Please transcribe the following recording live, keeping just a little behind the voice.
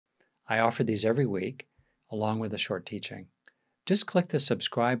I offer these every week, along with a short teaching. Just click the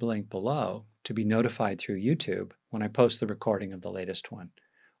subscribe link below to be notified through YouTube when I post the recording of the latest one.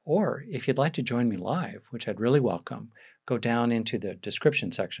 Or if you'd like to join me live, which I'd really welcome, go down into the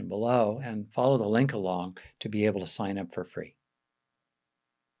description section below and follow the link along to be able to sign up for free.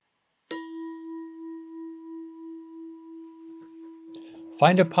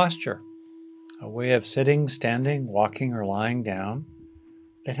 Find a posture, a way of sitting, standing, walking, or lying down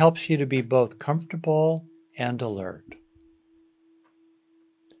that helps you to be both comfortable and alert.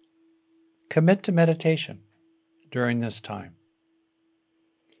 Commit to meditation during this time.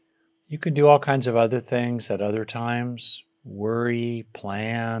 You can do all kinds of other things at other times: worry,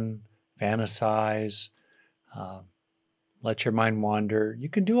 plan, fantasize, let your mind wander. You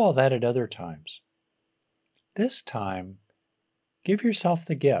can do all that at other times. This time, give yourself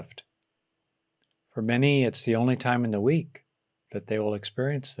the gift. For many, it's the only time in the week that they will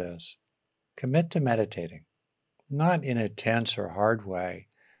experience this. Commit to meditating, not in a tense or hard way,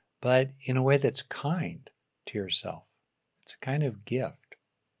 but in a way that's kind to yourself. It's a kind of gift.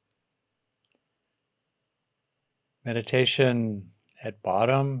 Meditation at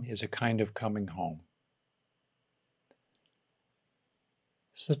bottom is a kind of coming home.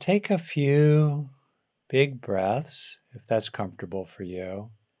 So take a few big breaths, if that's comfortable for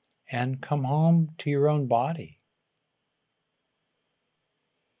you, and come home to your own body.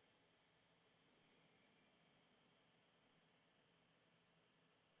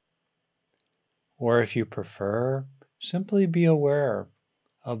 Or if you prefer, simply be aware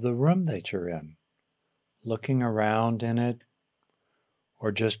of the room that you're in, looking around in it,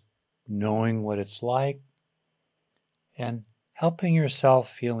 or just knowing what it's like, and helping yourself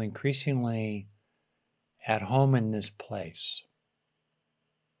feel increasingly at home in this place,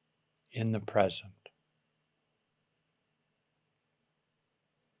 in the present.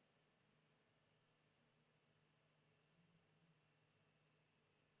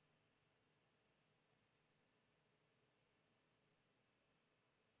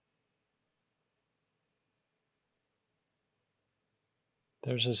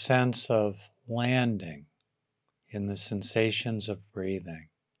 There's a sense of landing in the sensations of breathing.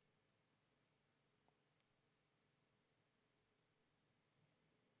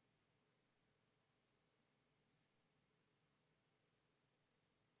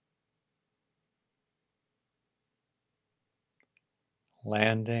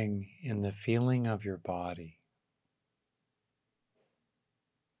 Landing in the feeling of your body.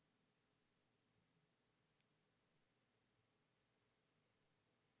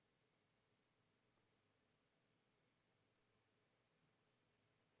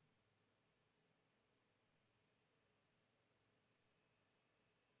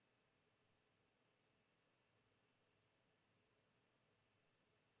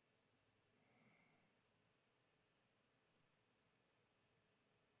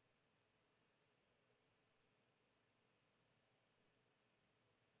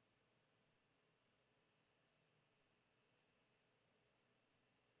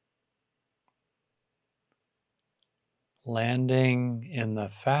 Landing in the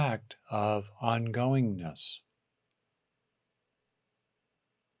fact of ongoingness.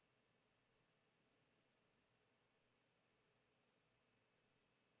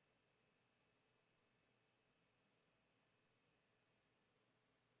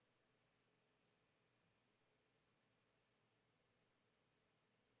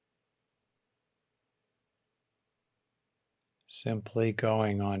 Simply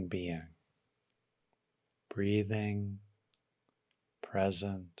going on being, breathing,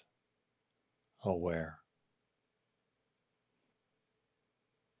 present, aware.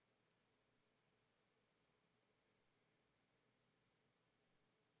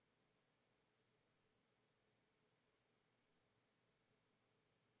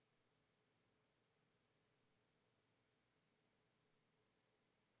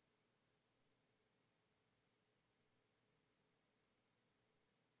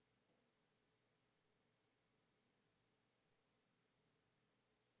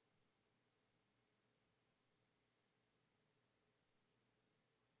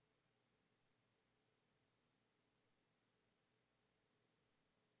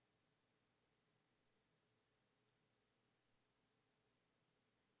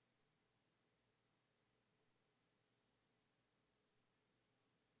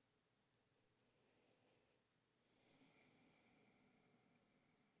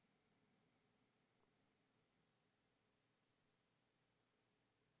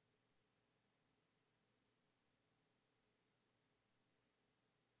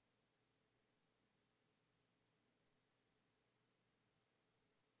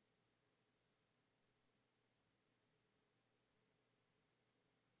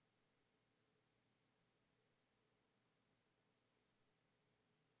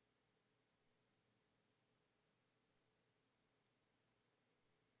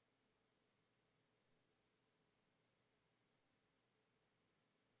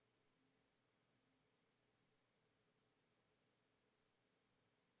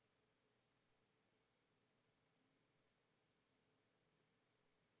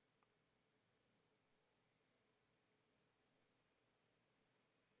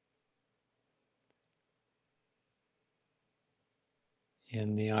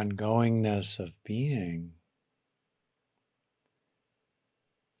 In the ongoingness of being,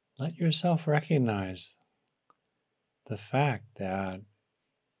 let yourself recognize the fact that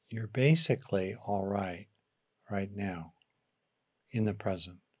you're basically all right now, in the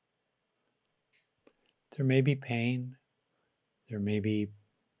present. There may be pain, there may be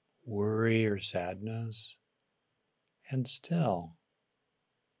worry or sadness, and still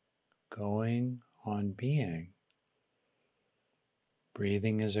going on being.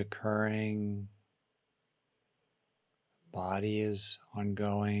 Breathing is occurring, body is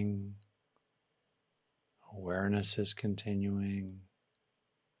ongoing, awareness is continuing.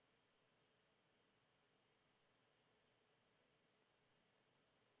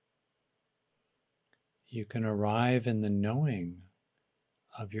 You can arrive in the knowing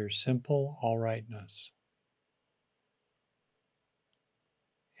of your simple all rightness.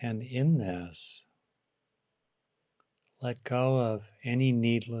 And in this, let go of any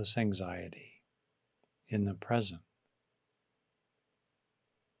needless anxiety in the present.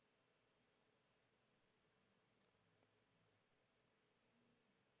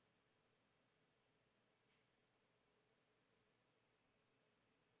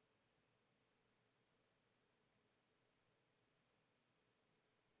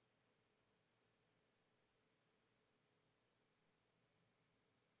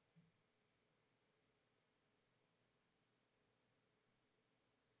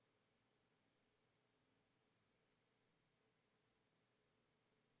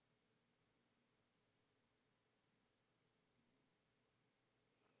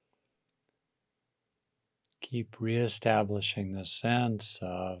 Keep reestablishing the sense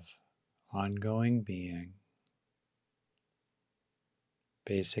of ongoing being,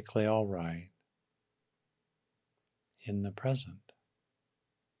 basically all right, in the present.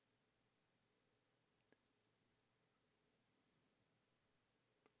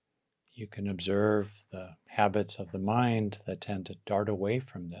 You can observe the habits of the mind that tend to dart away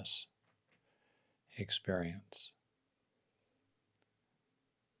from this experience.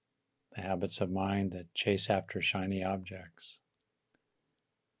 The habits of mind that chase after shiny objects.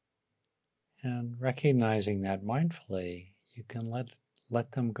 And recognizing that mindfully, you can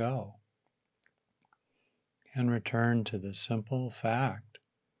let them go and return to the simple fact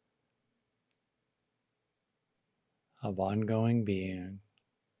of ongoing being,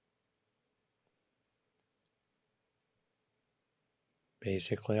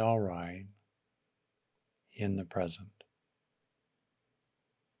 basically all right, in the present.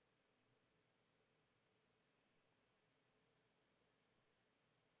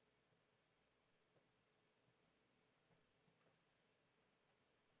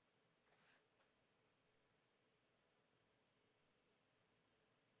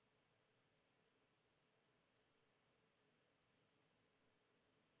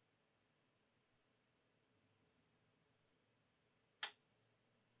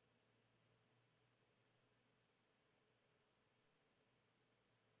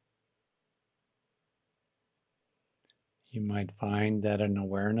 You might find that an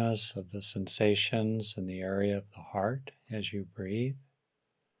awareness of the sensations in the area of the heart as you breathe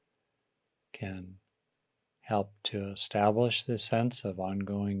can help to establish this sense of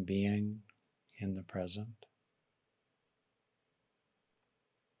ongoing being in the present.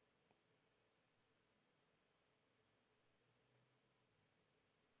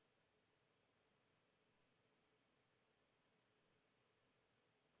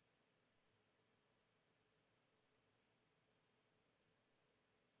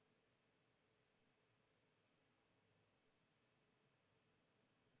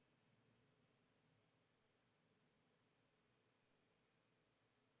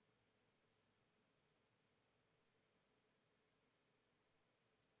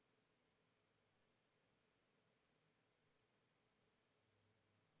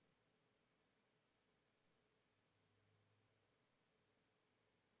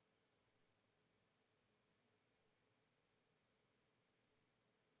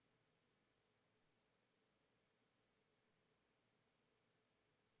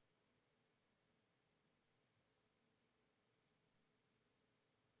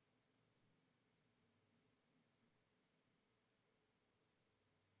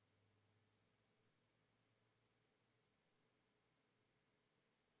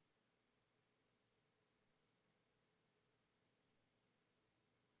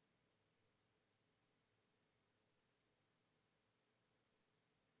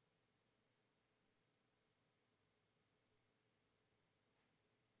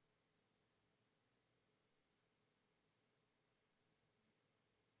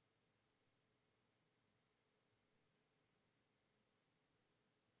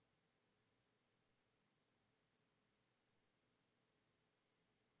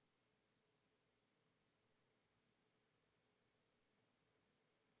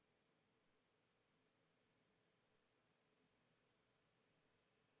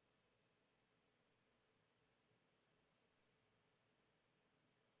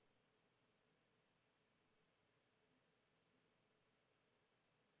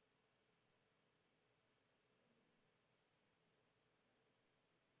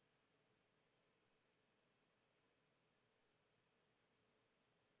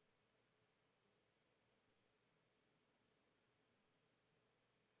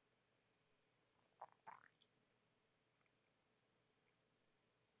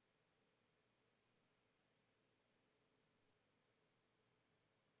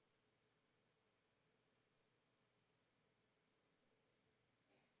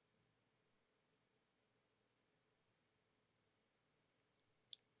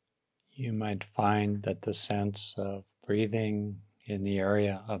 You might find that the sense of breathing in the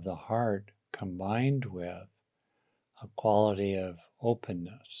area of the heart combined with a quality of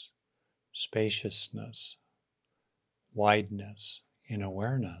openness, spaciousness, wideness in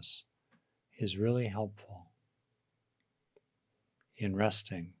awareness is really helpful in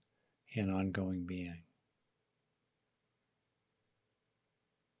resting in ongoing being.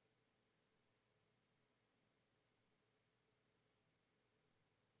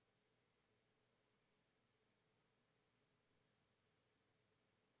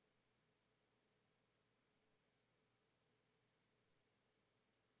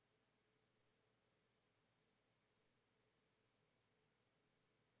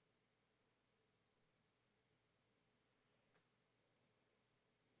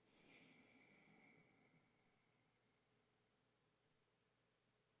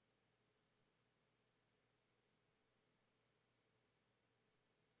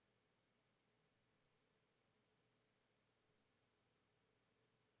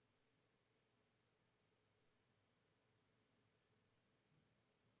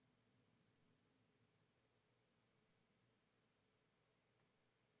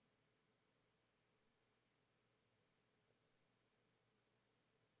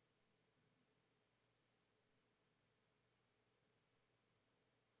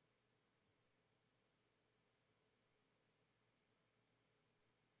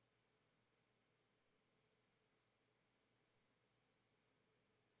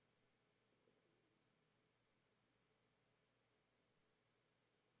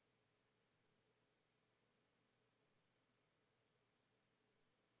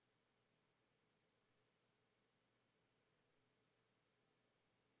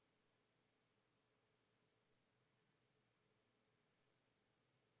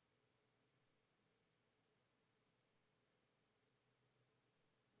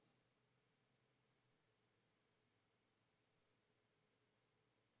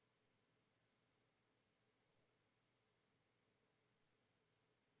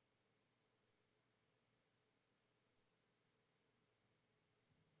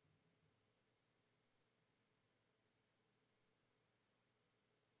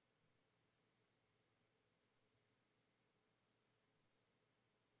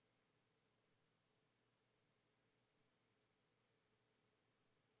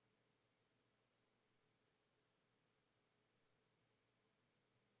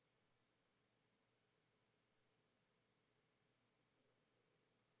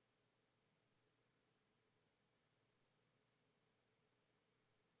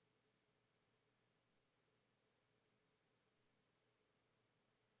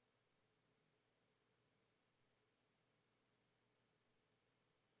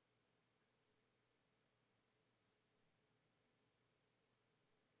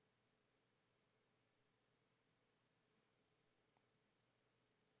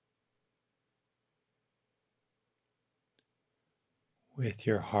 With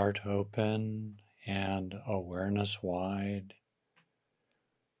your heart open and awareness wide,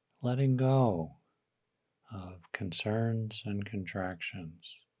 letting go of concerns and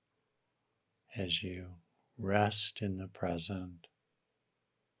contractions as you rest in the present,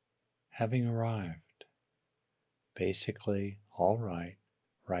 having arrived, basically all right,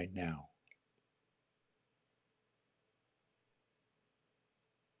 right now.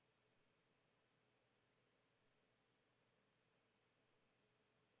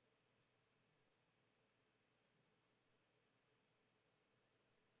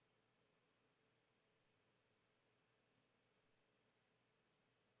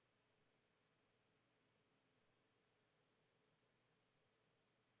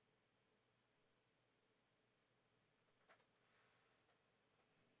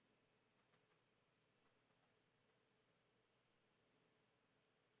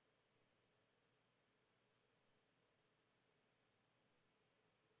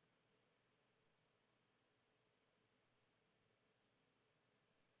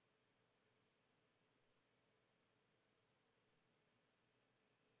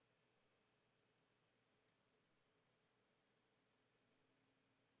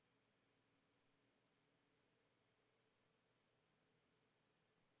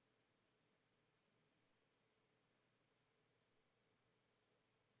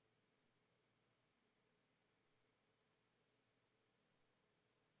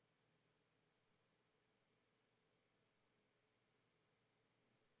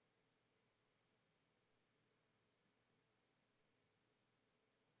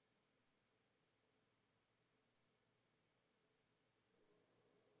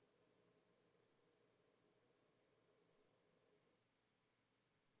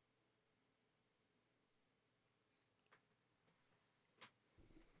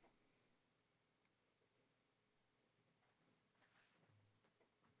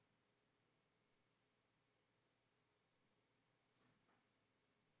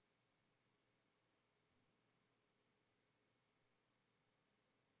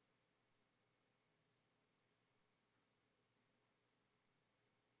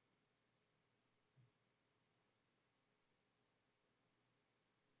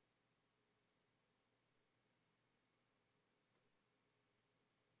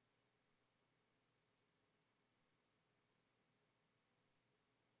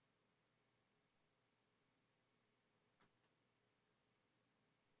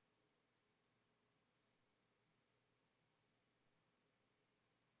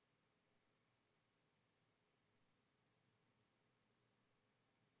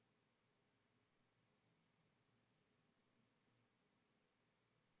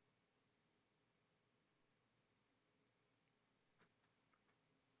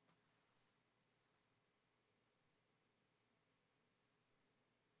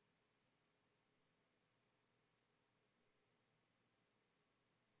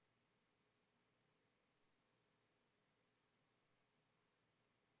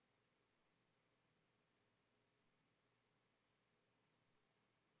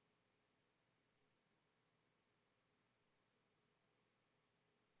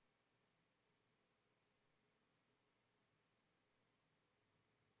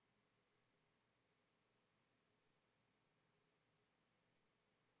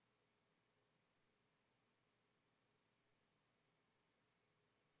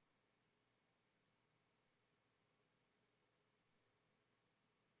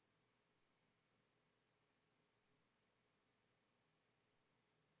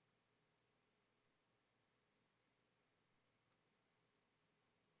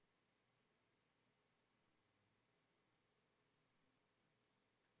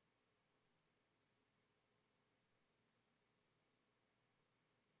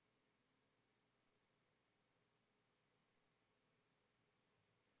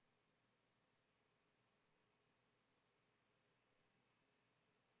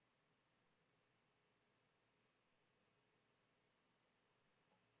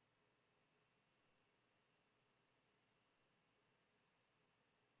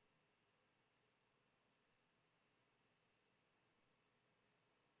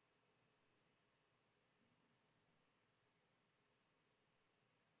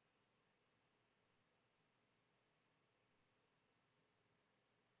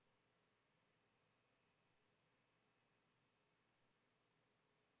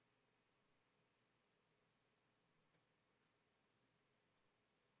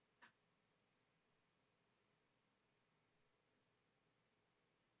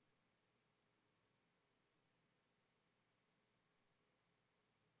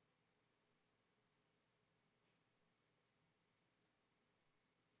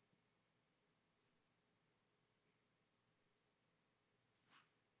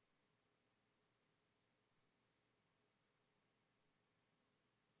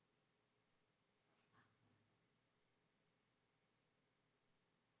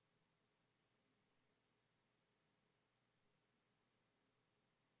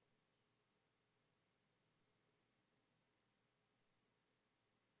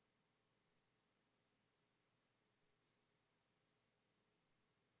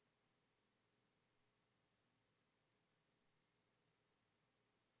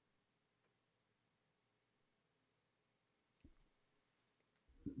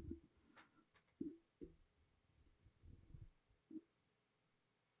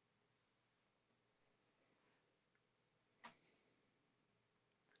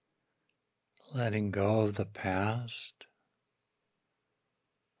 letting go of the past,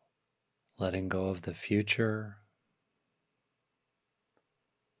 letting go of the future,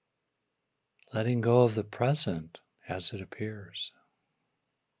 letting go of the present as it appears.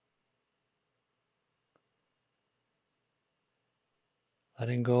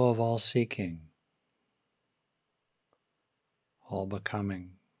 Letting go of all seeking, all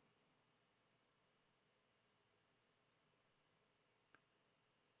becoming.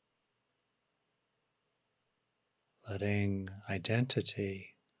 Letting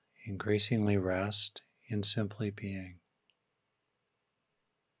identity increasingly rest in simply being.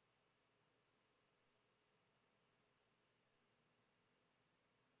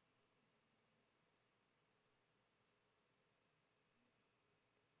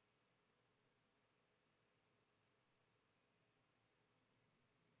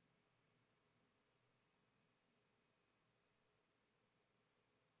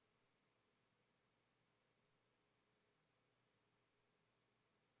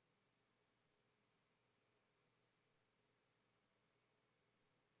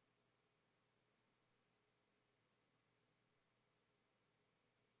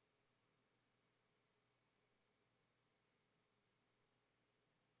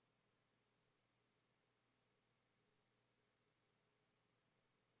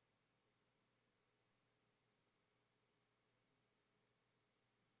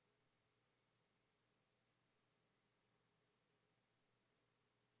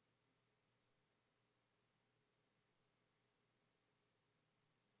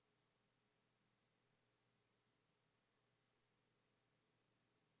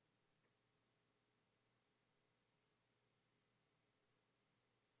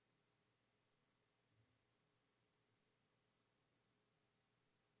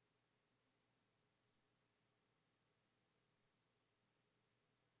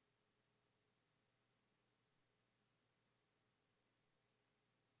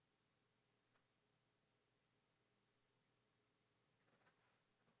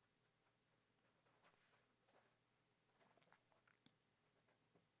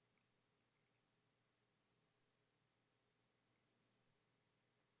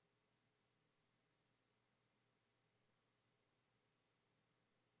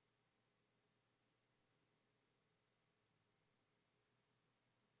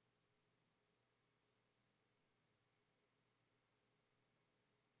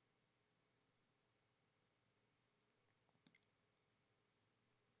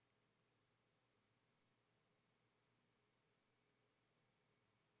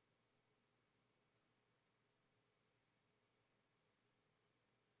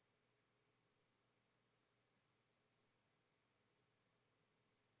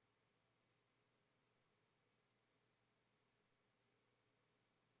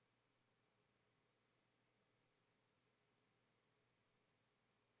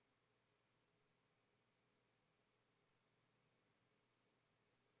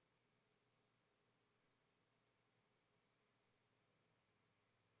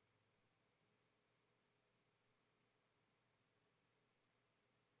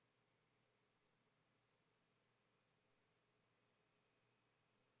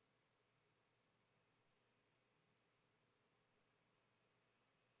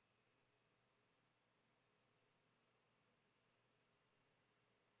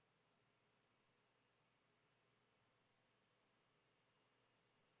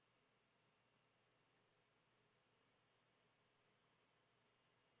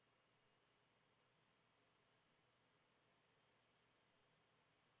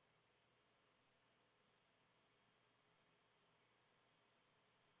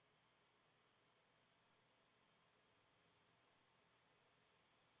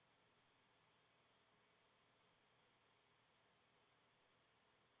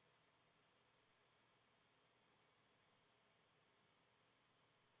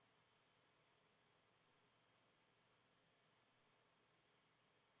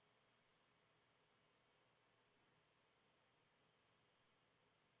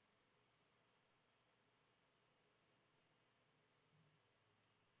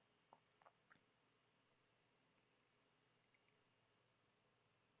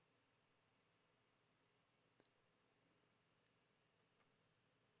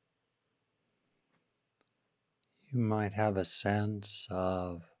 You might have a sense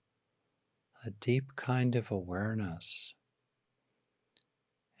of a deep kind of awareness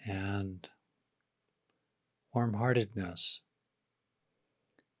and warm-heartedness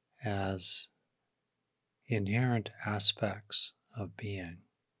as inherent aspects of being.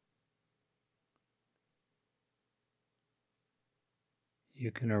 you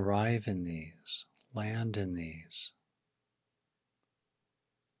can arrive in these, land in these,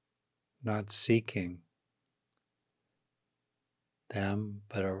 not seeking them,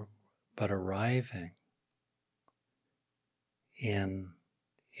 but arriving in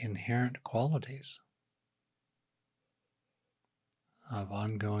inherent qualities of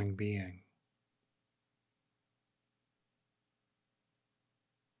ongoing being.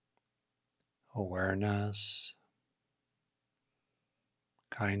 Awareness,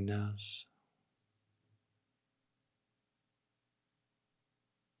 kindness,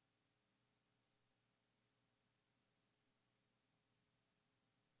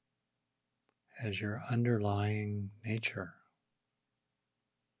 as your underlying nature.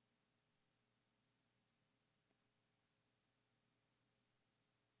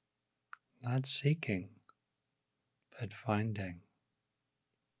 Not seeking, but finding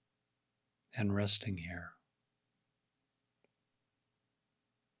and resting here.